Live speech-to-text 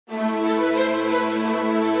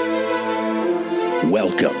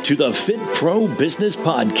Welcome to the Fit Pro Business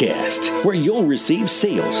Podcast, where you'll receive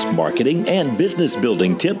sales, marketing, and business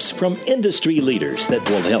building tips from industry leaders that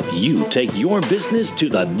will help you take your business to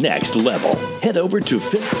the next level. Head over to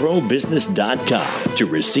fitprobusiness.com to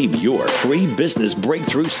receive your free business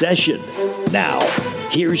breakthrough session. Now,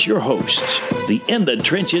 here's your host, the In the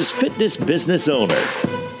Trenches fitness business owner,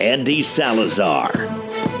 Andy Salazar.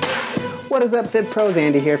 What is up, Fit Pros?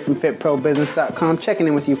 Andy here from fitprobusiness.com, checking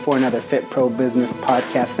in with you for another Fit Pro Business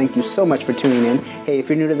Podcast. Thank you so much for tuning in. Hey, if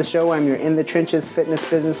you're new to the show, I'm your In the Trenches fitness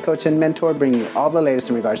business coach and mentor, bringing you all the latest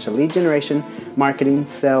in regards to lead generation, marketing,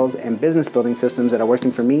 sales, and business building systems that are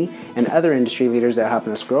working for me and other industry leaders that are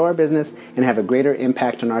helping us grow our business and have a greater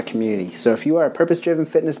impact on our community. So if you are a purpose-driven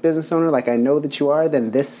fitness business owner like I know that you are,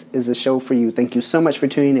 then this is the show for you. Thank you so much for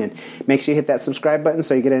tuning in. Make sure you hit that subscribe button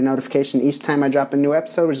so you get a notification each time I drop a new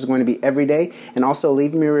episode, which is going to be every day. And also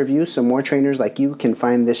leave me a review so more trainers like you can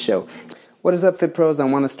find this show. What is up, Fit Pros? I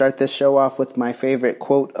want to start this show off with my favorite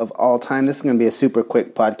quote of all time. This is going to be a super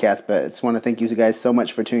quick podcast, but I just want to thank you guys so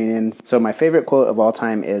much for tuning in. So my favorite quote of all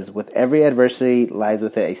time is, with every adversity lies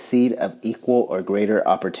with it a seed of equal or greater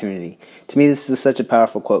opportunity. To me, this is such a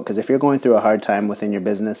powerful quote, because if you're going through a hard time within your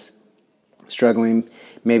business, struggling,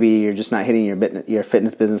 maybe you're just not hitting your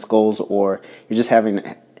fitness business goals, or you're just having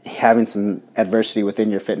some adversity within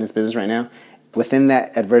your fitness business right now, within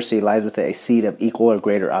that adversity lies with it a seed of equal or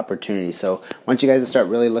greater opportunity. So I want you guys to start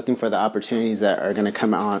really looking for the opportunities that are going to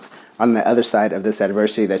come on the other side of this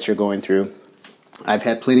adversity that you're going through. I've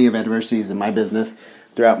had plenty of adversities in my business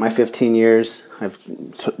throughout my 15 years. I've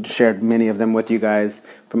shared many of them with you guys,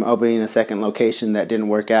 from opening a second location that didn't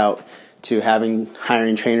work out to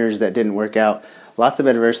hiring trainers that didn't work out. Lots of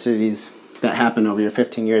adversities that happen over your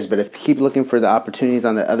 15 years. But if you keep looking for the opportunities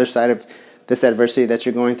on the other side of this adversity that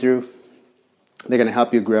you're going through, they're going to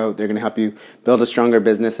help you grow. They're going to help you build a stronger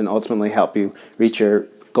business and ultimately help you reach your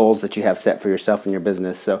goals that you have set for yourself and your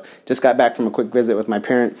business. So just got back from a quick visit with my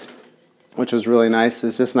parents, which was really nice.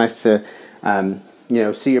 It's just nice to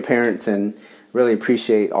see your parents and really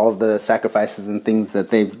appreciate all of the sacrifices and things that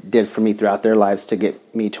they've did for me throughout their lives to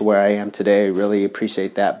get me to where I am today. Really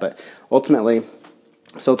appreciate that. But ultimately,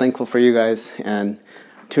 so thankful for you guys and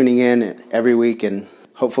tuning in every week, and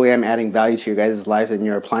hopefully I'm adding value to your guys' life and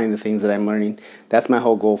you're applying the things that I'm learning. That's my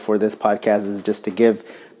whole goal for this podcast, is just to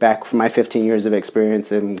give back from my 15 years of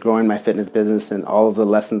experience in growing my fitness business and all of the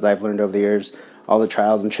lessons I've learned over the years, all the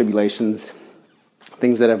trials and tribulations,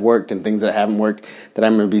 things that have worked and things that haven't worked, that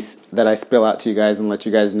I spill out to you guys and let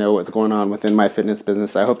you guys know what's going on within my fitness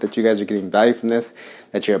business. I hope that you guys are getting value from this,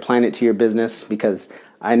 that you're applying it to your business, because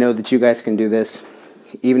I know that you guys can do this.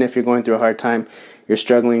 Even if you're going through a hard time, you're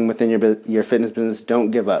struggling within your fitness business,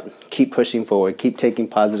 don't give up. Keep pushing forward. Keep taking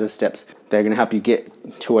positive steps that are going to help you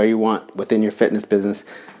get to where you want within your fitness business.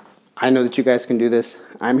 I know that you guys can do this.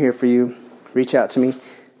 I'm here for you. Reach out to me.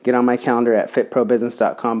 Get on my calendar at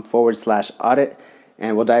fitprobusiness.com/audit,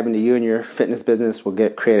 and we'll dive into you and your fitness business. We'll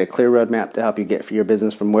create a clear roadmap to help you get your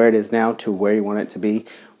business from where it is now to where you want it to be,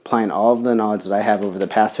 applying all of the knowledge that I have over the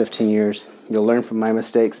past 15 years. You'll learn from my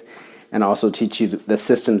mistakes, and also teach you the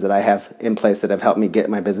systems that I have in place that have helped me get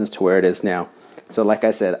my business to where it is now. So like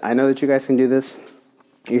I said, I know that you guys can do this.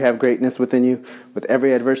 You have greatness within you. With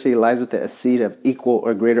every adversity lies with it a seed of equal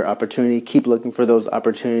or greater opportunity. Keep looking for those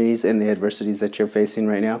opportunities in the adversities that you're facing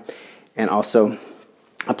right now. And also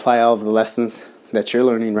apply all of the lessons that you're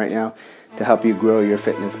learning right now to help you grow your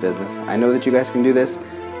fitness business. I know that you guys can do this.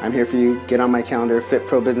 I'm here for you. Get on my calendar,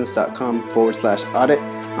 fitprobusiness.com/audit.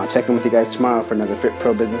 I'll check in with you guys tomorrow for another Fit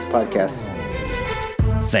Pro Business Podcast.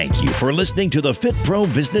 Thank you for listening to the Fit Pro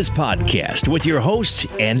Business Podcast with your host,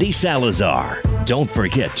 Andy Salazar. Don't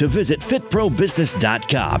forget to visit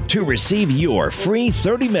fitprobusiness.com to receive your free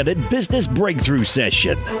 30-minute business breakthrough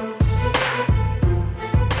session.